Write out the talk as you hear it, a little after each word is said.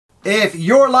If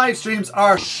your live streams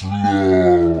are slow,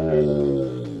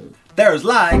 there's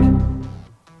lag,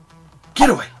 get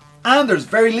away, and there's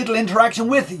very little interaction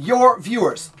with your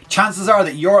viewers, chances are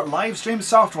that your live stream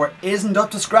software isn't up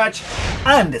to scratch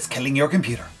and it's killing your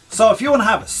computer. So if you want to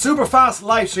have super fast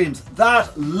live streams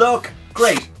that look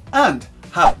great and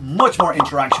have much more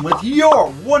interaction with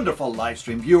your wonderful live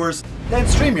stream viewers, then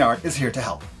StreamYard is here to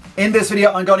help. In this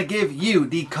video, I'm going to give you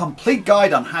the complete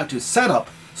guide on how to set up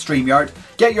StreamYard,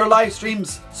 get your live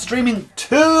streams streaming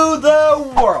to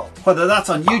the world. Whether that's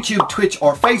on YouTube, Twitch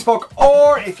or Facebook,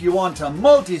 or if you want to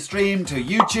multi-stream to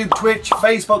YouTube, Twitch,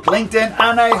 Facebook, LinkedIn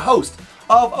and a host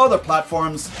of other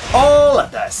platforms all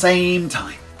at the same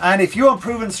time. And if you want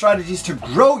proven strategies to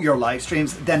grow your live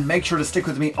streams, then make sure to stick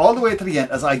with me all the way to the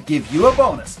end as I give you a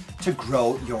bonus to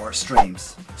grow your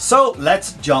streams. So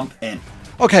let's jump in.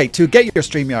 Okay, to get your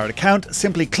StreamYard account,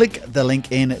 simply click the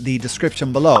link in the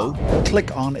description below.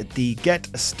 Click on the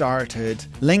Get Started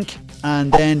link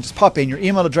and then just pop in your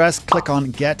email address, click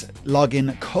on Get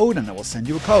Login Code and it will send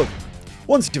you a code.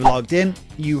 Once you've logged in,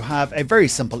 you have a very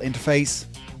simple interface.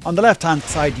 On the left hand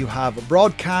side you have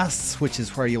broadcasts, which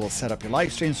is where you will set up your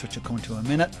live streams, which will come to in a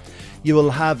minute. You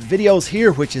will have videos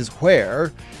here, which is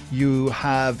where you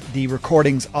have the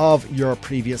recordings of your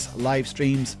previous live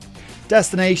streams.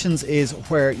 Destinations is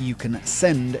where you can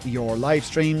send your live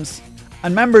streams.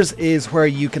 And members is where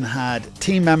you can add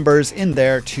team members in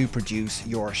there to produce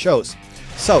your shows.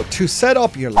 So to set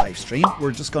up your live stream,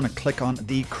 we're just going to click on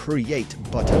the Create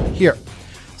button here.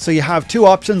 So you have two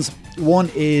options. One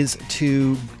is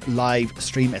to live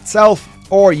stream itself,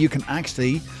 or you can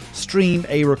actually stream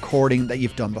a recording that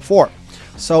you've done before.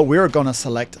 So we're going to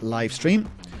select live stream.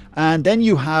 And then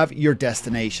you have your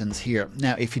destinations here.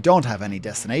 Now, if you don't have any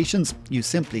destinations, you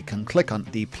simply can click on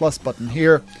the plus button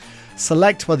here,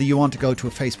 select whether you want to go to a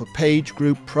Facebook page,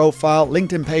 group, profile,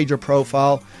 LinkedIn page or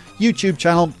profile, YouTube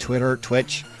channel, Twitter,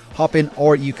 Twitch, hop in,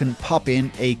 or you can pop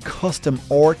in a custom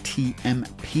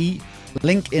RTMP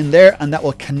link in there and that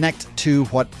will connect to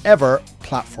whatever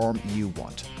platform you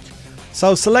want.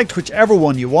 So select whichever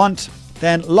one you want.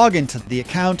 Then log into the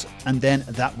account and then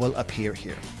that will appear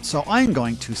here. So I'm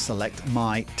going to select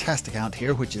my test account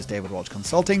here, which is David Walsh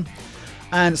Consulting.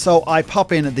 And so I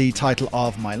pop in the title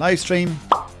of my live stream.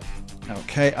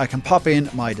 Okay, I can pop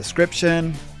in my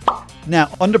description.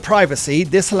 Now under privacy,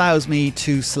 this allows me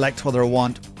to select whether I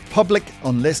want public,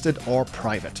 unlisted or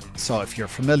private. So if you're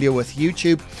familiar with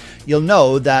YouTube, you'll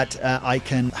know that I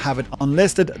can have it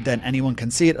unlisted, then anyone can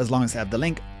see it as long as they have the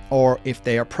link. Or if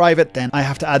they are private, then I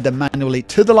have to add them manually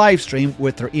to the live stream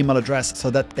with their email address so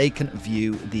that they can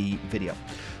view the video.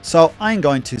 So I'm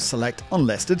going to select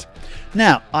unlisted.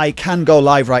 Now I can go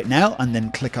live right now and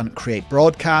then click on create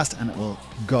broadcast and it will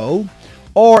go.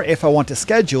 Or if I want to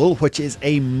schedule, which is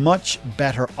a much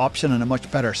better option and a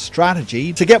much better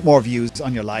strategy to get more views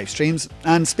on your live streams.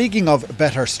 And speaking of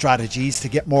better strategies to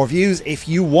get more views, if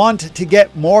you want to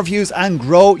get more views and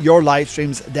grow your live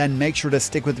streams, then make sure to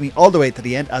stick with me all the way to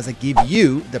the end as I give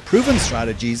you the proven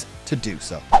strategies to do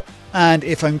so. And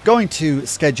if I'm going to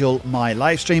schedule my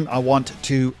live stream, I want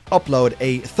to upload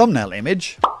a thumbnail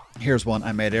image. Here's one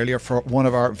I made earlier for one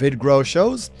of our VidGrow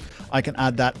shows. I can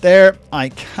add that there. I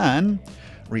can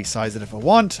resize it if I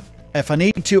want. If I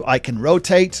need to, I can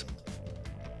rotate,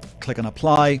 click on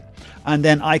apply, and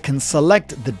then I can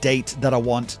select the date that I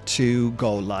want to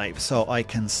go live. So I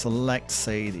can select,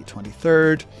 say, the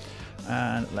 23rd,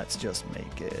 and let's just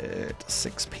make it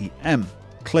 6 p.m.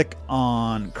 Click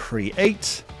on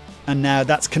create, and now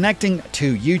that's connecting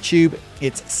to YouTube.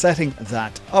 It's setting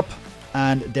that up,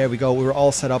 and there we go. We're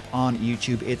all set up on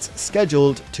YouTube. It's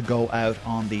scheduled to go out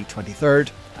on the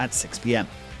 23rd at 6 p.m.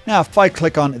 Now, if I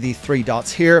click on the three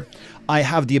dots here, I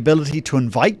have the ability to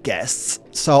invite guests.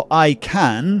 So I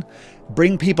can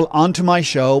bring people onto my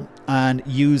show and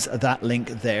use that link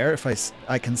there. If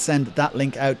I can send that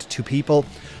link out to people,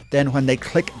 then when they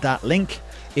click that link,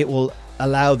 it will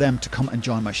allow them to come and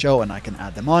join my show and I can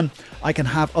add them on. I can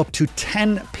have up to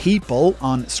 10 people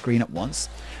on screen at once.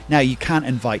 Now you can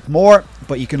invite more,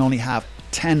 but you can only have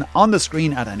 10 on the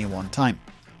screen at any one time.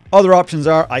 Other options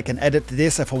are I can edit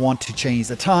this if I want to change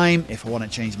the time, if I want to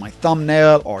change my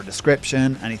thumbnail or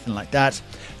description, anything like that,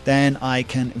 then I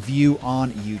can view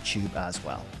on YouTube as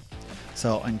well.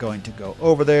 So I'm going to go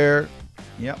over there.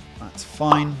 Yep, that's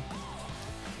fine.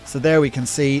 So there we can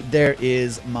see there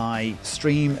is my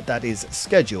stream that is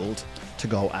scheduled to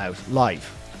go out live.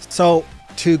 So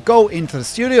to go into the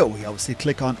studio, we obviously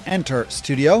click on Enter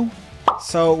Studio.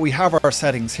 So we have our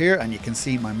settings here and you can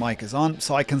see my mic is on.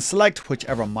 So I can select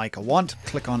whichever mic I want.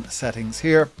 Click on settings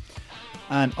here.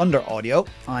 And under audio,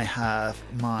 I have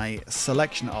my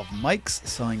selection of mics.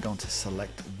 So I'm going to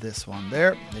select this one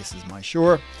there. This is my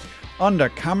Shure. Under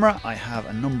camera, I have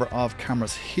a number of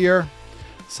cameras here.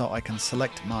 So I can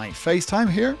select my FaceTime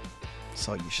here.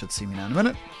 So you should see me now in a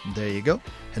minute. There you go.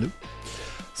 Hello.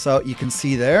 So you can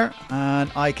see there, and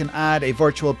I can add a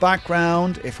virtual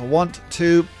background if I want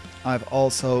to. I've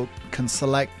also can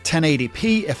select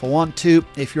 1080p if I want to.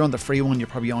 If you're on the free one, you'll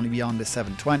probably only be on the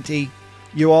 720.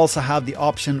 You also have the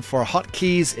option for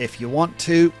hotkeys if you want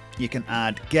to. You can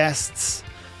add guests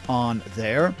on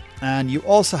there. And you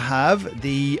also have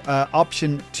the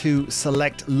option to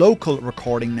select local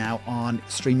recording now on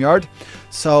StreamYard.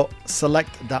 So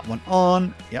select that one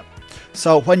on. Yep.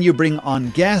 So when you bring on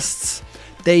guests,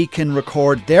 they can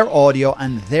record their audio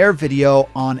and their video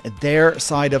on their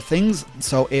side of things.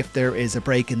 So if there is a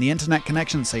break in the internet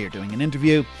connection, say you're doing an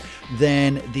interview,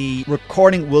 then the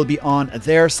recording will be on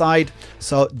their side.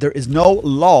 So there is no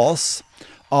loss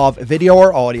of video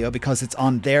or audio because it's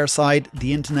on their side.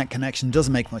 The internet connection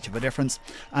doesn't make much of a difference.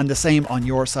 And the same on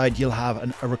your side, you'll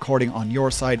have a recording on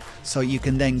your side. So you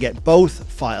can then get both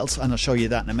files, and I'll show you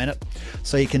that in a minute.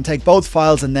 So you can take both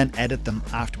files and then edit them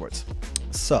afterwards.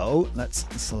 So let's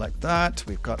select that.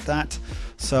 We've got that.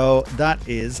 So that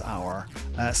is our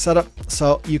setup.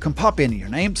 So you can pop in your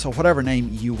name. So whatever name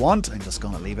you want, I'm just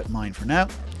going to leave it mine for now,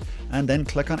 and then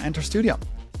click on Enter Studio.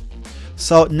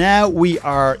 So now we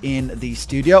are in the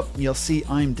studio. You'll see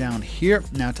I'm down here.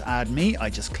 Now to add me,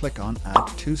 I just click on Add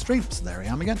to Stream. So there I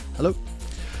am again. Hello.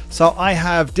 So I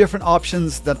have different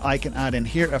options that I can add in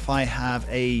here. If I have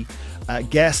a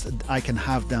guest, I can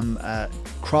have them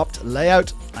cropped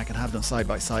layout. I can have them side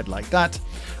by side like that.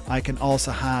 I can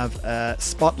also have a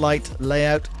spotlight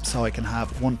layout. So I can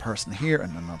have one person here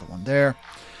and another one there.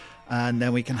 And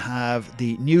then we can have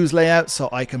the news layout, so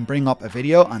I can bring up a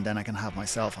video and then I can have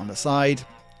myself on the side,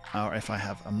 or if I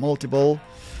have a multiple,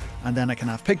 and then I can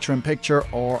have picture in picture,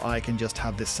 or I can just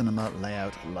have this cinema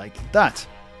layout like that.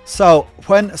 So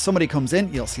when somebody comes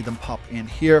in, you'll see them pop in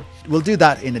here. We'll do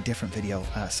that in a different video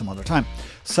some other time.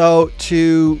 So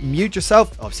to mute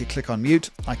yourself, obviously click on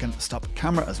mute. I can stop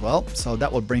camera as well. So that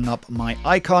will bring up my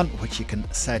icon, which you can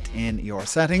set in your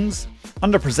settings.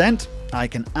 Under present, I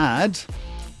can add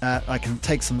I can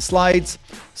take some slides.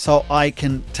 So I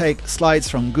can take slides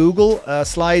from Google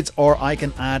Slides, or I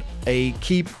can add a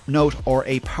keynote or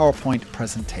a PowerPoint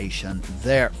presentation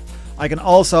there. I can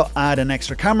also add an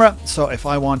extra camera. So if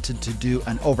I wanted to do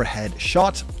an overhead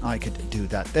shot, I could do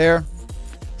that there.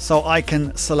 So I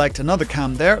can select another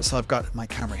cam there. So I've got my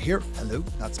camera here. Hello,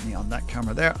 that's me on that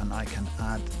camera there, and I can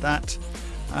add that.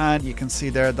 And you can see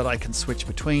there that I can switch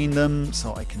between them.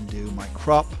 So I can do my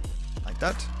crop like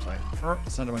that. So I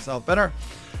center myself better.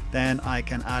 Then I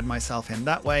can add myself in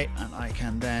that way, and I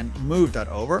can then move that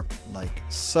over like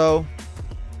so.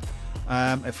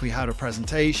 If we had a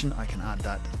presentation, I can add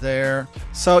that there.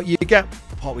 So you get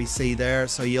what we see there.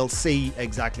 So you'll see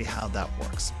exactly how that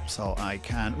works. So I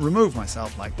can remove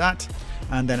myself like that,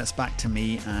 and then it's back to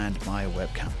me and my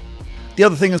webcam. The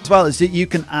other thing as well is that you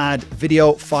can add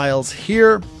video files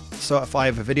here. So if I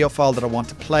have a video file that I want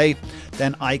to play,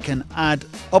 then I can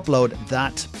upload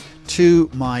that to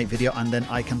my video, and then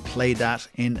I can play that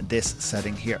in this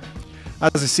setting here.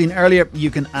 As I've seen earlier,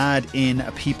 you can add in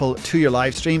people to your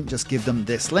live stream. Just give them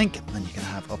this link and you can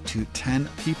have up to 10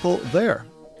 people there.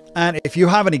 And if you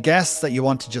have any guests that you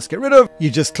want to just get rid of, you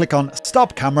just click on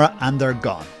stop camera and they're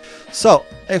gone. So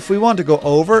if we want to go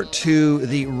over to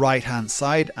the right hand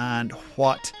side and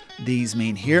what these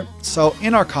mean here. So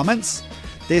in our comments,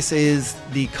 this is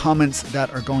the comments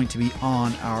that are going to be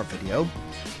on our video.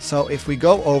 So if we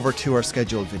go over to our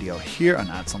scheduled video here and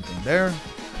add something there,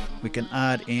 we can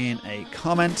add in a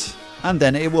comment and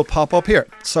then it will pop up here.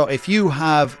 So if you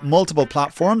have multiple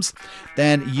platforms,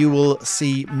 then you will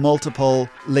see multiple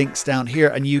links down here,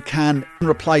 and you can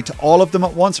reply to all of them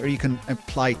at once, or you can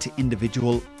apply to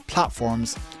individual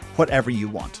platforms, whatever you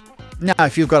want. Now,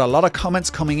 if you've got a lot of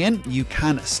comments coming in, you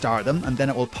can star them and then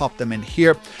it will pop them in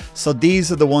here. So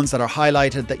these are the ones that are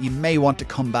highlighted that you may want to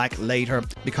come back later,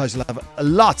 because you'll have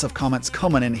lots of comments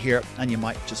coming in here and you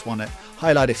might just want to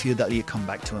highlight a few that you come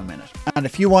back to in a minute. And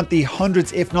if you want the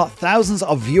hundreds, if not thousands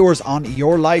of viewers on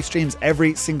your live streams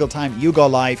every single time you go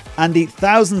live, and the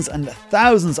thousands and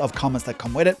thousands of comments that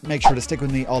come with it, make sure to stick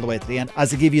with me all the way to the end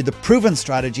as I give you the proven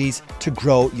strategies to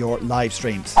grow your live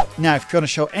streams. Now, if you want to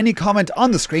show any comment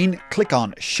on the screen, click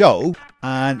on show,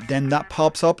 and then that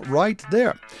pops up right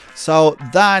there. So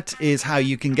that is how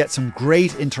you can get some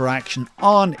great interaction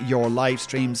on your live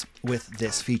streams with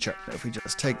this feature. If we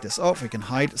just take this off, we can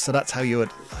hide. So that's how you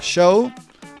would show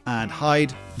and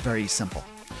hide. Very simple.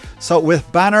 So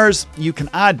with banners, you can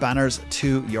add banners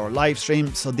to your live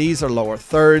stream. So these are lower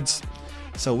thirds.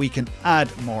 So we can add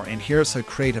more in here. So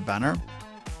create a banner.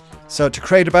 So to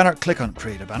create a banner, click on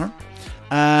create a banner.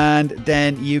 And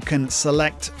then you can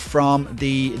select from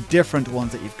the different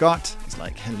ones that you've got. It's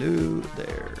like, hello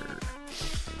there.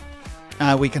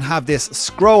 We can have this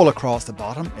scroll across the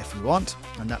bottom if we want,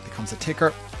 and that becomes a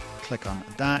ticker. Click on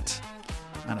that.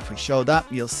 And if we show that,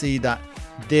 you'll see that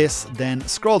this then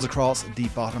scrolls across the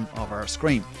bottom of our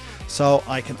screen. So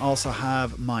I can also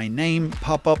have my name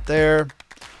pop up there.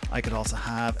 I could also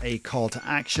have a call to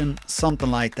action,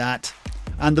 something like that.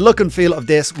 And the look and feel of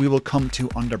this, we will come to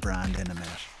under brand in a minute.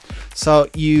 So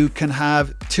you can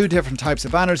have two different types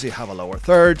of banners. You have a lower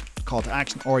third, call to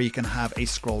action, or you can have a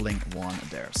scrolling one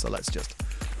there. So let's just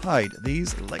hide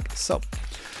these like so.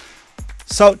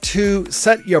 So to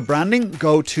set your branding,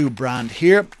 go to brand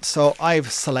here. So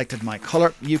I've selected my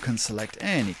color. You can select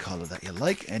any color that you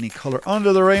like, any color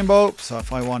under the rainbow. So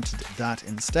if I wanted that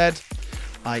instead,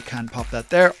 I can pop that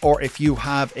there. Or if you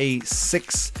have a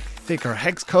 6-figure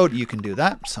hex code, you can do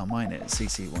that. So mine is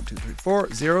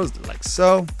CC1234 like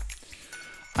so.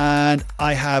 And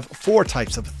I have 4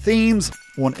 types of themes.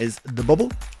 One is the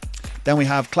bubble. Then we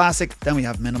have classic, then we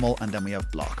have minimal, and then we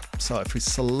have block. So if we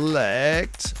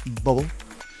select bubble,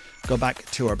 go back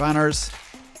to our banners,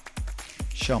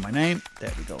 show my name,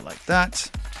 there we go like that.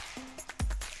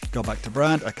 Go back to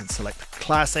brand, I can select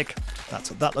classic,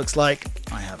 that's what that looks like.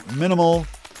 I have minimal,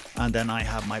 and then I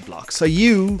have my block. So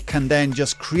you can then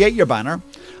just create your banner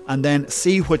and then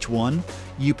see which one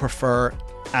you prefer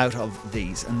out of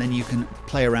these, and then you can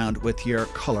play around with your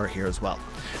color here as well.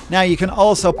 Now you can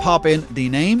also pop in the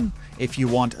name if you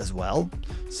want as well.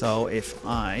 So if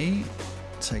I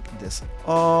take this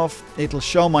off, it'll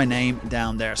show my name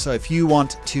down there. So if you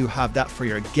want to have that for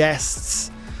your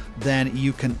guests, then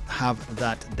you can have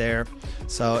that there.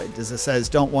 So as it says,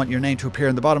 don't want your name to appear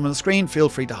in the bottom of the screen, feel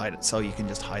free to hide it. So you can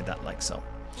just hide that like so.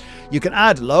 You can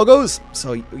add logos,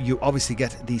 so you obviously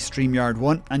get the StreamYard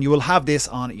one, and you will have this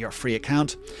on your free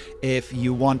account. If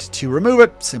you want to remove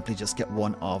it, simply just get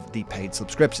one of the paid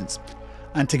subscriptions.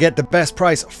 And to get the best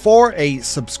price for a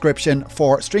subscription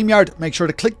for StreamYard, make sure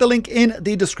to click the link in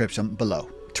the description below.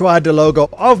 To add a logo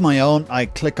of my own, I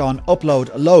click on Upload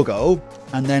Logo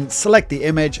and then select the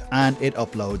image and it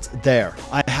uploads there.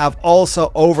 I have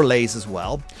also overlays as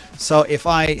well. So if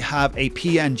I have a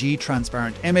PNG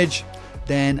transparent image,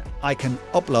 then I can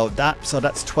upload that. So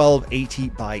that's 1280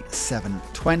 by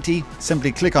 720.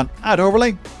 Simply click on Add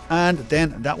Overlay and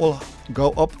then that will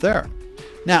go up there.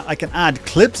 Now I can add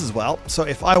clips as well. So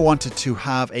if I wanted to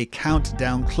have a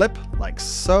countdown clip like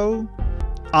so,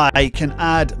 I can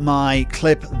add my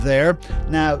clip there.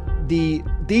 Now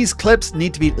these clips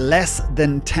need to be less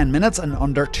than 10 minutes and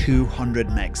under 200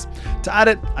 megs. To add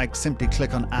it, I simply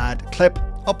click on Add Clip,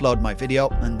 upload my video,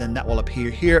 and then that will appear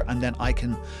here, and then I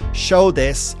can show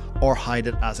this or hide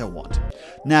it as I want.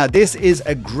 Now this is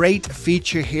a great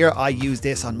feature here. I use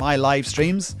this on my live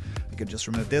streams. I could just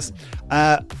remove this.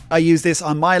 I use this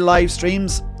on my live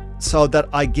streams so that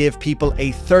I give people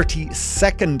a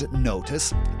 30-second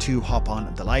notice to hop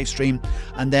on the live stream,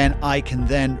 and then I can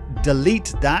then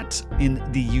delete that in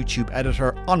the YouTube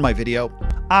editor on my video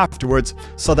afterwards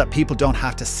so that people don't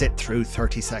have to sit through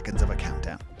 30 seconds of a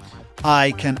countdown.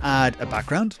 I can add a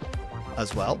background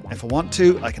as well. If I want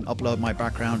to, I can upload my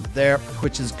background there,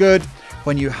 which is good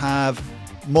when you have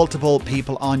multiple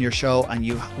people on your show and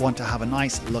you want to have a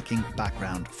nice looking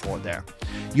background for there.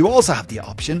 You also have the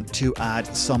option to add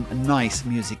some nice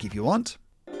music if you want.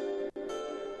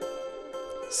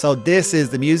 So this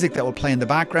is the music that will play in the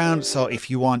background. So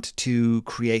if you want to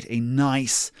create a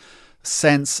nice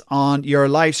sense on your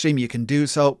live stream, you can do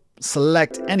so.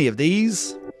 Select any of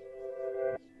these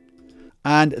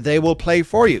and they will play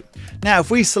for you. Now, if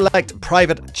we select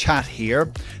private chat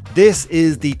here, this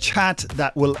is the chat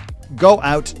that will go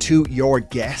out to your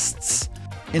guests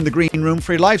in the green room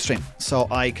for your live stream. So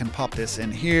I can pop this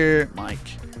in here, Mike.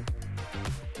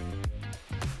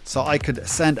 So I could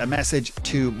send a message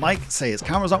to Mike, say his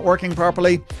camera's not working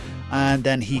properly, and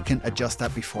then he can adjust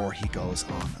that before he goes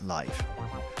on live.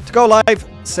 To go live,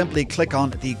 simply click on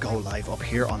the Go Live up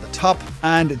here on the top,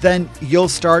 and then you'll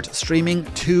start streaming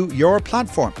to your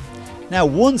platform. Now,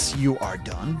 once you are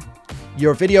done,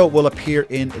 your video will appear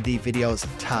in the Videos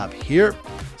tab here.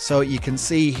 So you can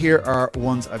see here are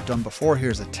ones I've done before.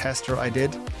 Here's a tester I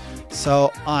did.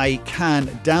 So I can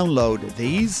download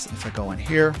these if I go in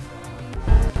here,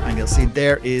 and you'll see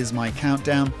there is my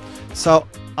countdown. So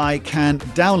I can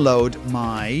download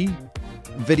my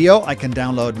video, I can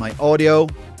download my audio,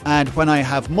 And when I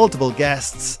have multiple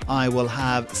guests, I will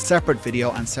have separate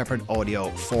video and separate audio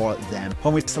for them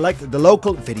when we select the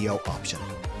local video option.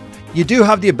 You do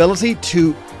have the ability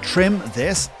to trim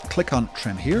this. Click on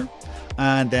trim here,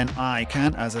 and then I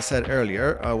can, as I said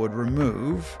earlier, I would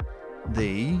remove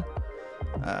the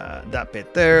that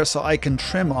bit there, so I can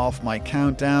trim off my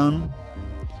countdown,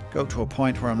 go to a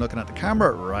point where I'm looking at the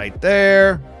camera right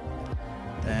there,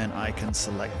 then I can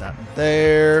select that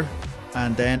there,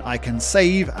 and then I can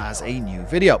save as a new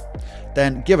video,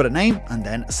 then give it a name and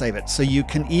then save it. So you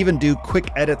can even do quick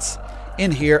edits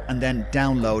in here and then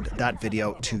download that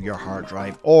video to your hard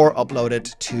drive or upload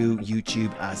it to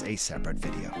YouTube as a separate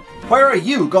video. Where are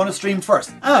you going to stream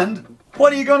first? And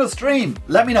what are you going to stream?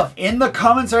 Let me know in the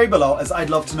comments area below, as I'd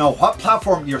love to know what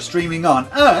platform you're streaming on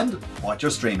and what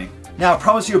you're streaming. Now, I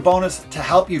promise you a bonus to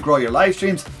help you grow your live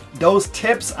streams. Those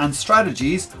tips and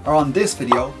strategies are on this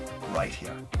video right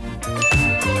here.